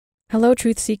Hello,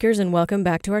 truth seekers, and welcome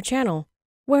back to our channel,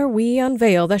 where we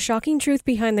unveil the shocking truth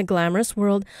behind the glamorous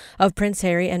world of Prince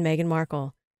Harry and Meghan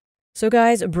Markle. So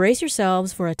guys, brace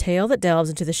yourselves for a tale that delves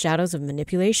into the shadows of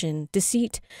manipulation,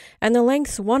 deceit, and the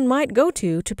lengths one might go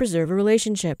to preserve a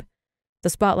relationship. The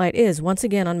spotlight is once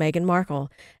again on Meghan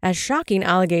Markle, as shocking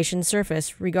allegations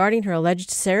surface regarding her alleged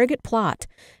surrogate plot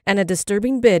and a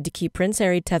disturbing bid to keep Prince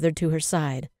Harry tethered to her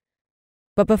side.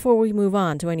 But before we move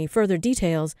on to any further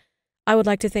details, I would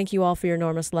like to thank you all for your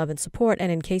enormous love and support,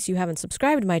 and in case you haven't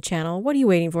subscribed to my channel, what are you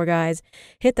waiting for, guys?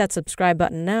 Hit that subscribe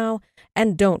button now,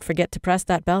 and don't forget to press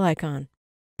that bell icon.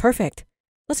 Perfect.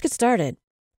 Let's get started.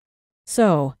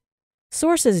 So,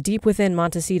 sources deep within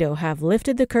Montecito have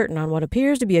lifted the curtain on what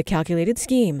appears to be a calculated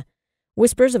scheme.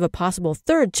 Whispers of a possible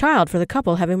third child for the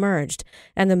couple have emerged,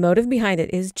 and the motive behind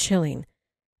it is chilling.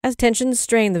 As tensions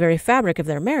strain the very fabric of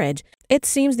their marriage, it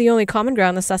seems the only common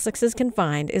ground the Sussexes can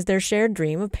find is their shared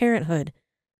dream of parenthood.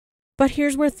 But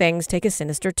here's where things take a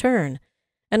sinister turn.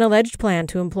 An alleged plan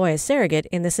to employ a surrogate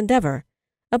in this endeavor.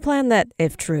 A plan that,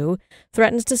 if true,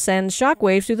 threatens to send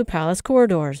shockwaves through the palace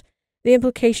corridors. The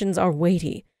implications are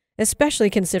weighty, especially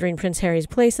considering Prince Harry's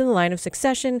place in the line of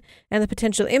succession and the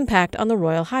potential impact on the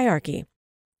royal hierarchy.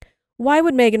 Why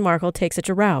would Meghan Markle take such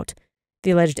a route? The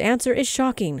alleged answer is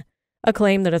shocking. A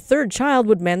claim that a third child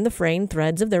would mend the fraying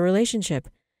threads of their relationship.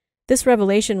 This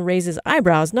revelation raises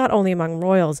eyebrows not only among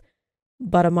royals,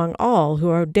 but among all who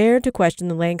are dared to question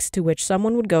the lengths to which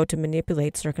someone would go to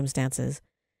manipulate circumstances.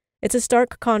 It's a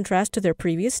stark contrast to their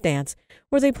previous stance,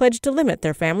 where they pledged to limit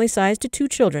their family size to 2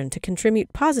 children to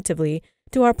contribute positively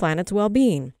to our planet's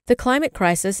well-being. The climate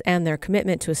crisis and their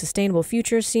commitment to a sustainable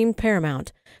future seemed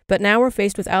paramount, but now we're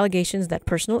faced with allegations that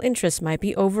personal interests might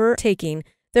be overtaking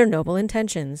their noble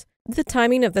intentions. The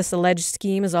timing of this alleged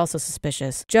scheme is also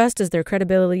suspicious. Just as their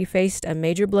credibility faced a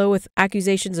major blow with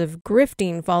accusations of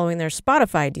grifting following their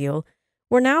Spotify deal,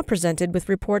 we're now presented with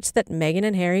reports that Meghan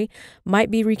and Harry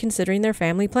might be reconsidering their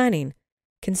family planning,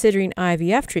 considering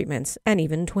IVF treatments, and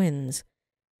even twins.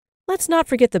 Let's not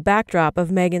forget the backdrop of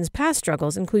Meghan's past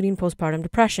struggles, including postpartum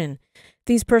depression.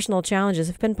 These personal challenges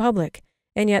have been public,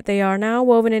 and yet they are now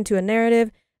woven into a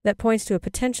narrative that points to a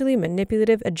potentially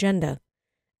manipulative agenda.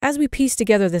 As we piece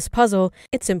together this puzzle,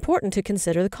 it's important to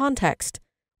consider the context.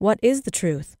 What is the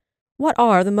truth? What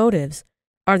are the motives?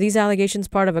 Are these allegations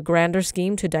part of a grander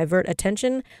scheme to divert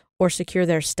attention or secure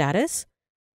their status?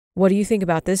 What do you think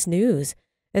about this news?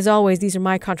 As always, these are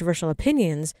my controversial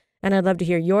opinions, and I'd love to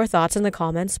hear your thoughts in the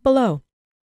comments below.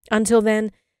 Until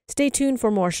then, stay tuned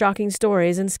for more shocking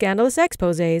stories and scandalous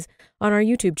exposés on our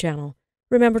YouTube channel.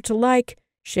 Remember to like,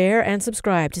 share, and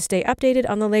subscribe to stay updated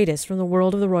on the latest from the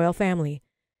world of the royal family.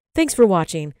 Thanks for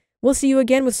watching. We'll see you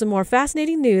again with some more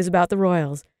fascinating news about the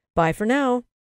royals. Bye for now.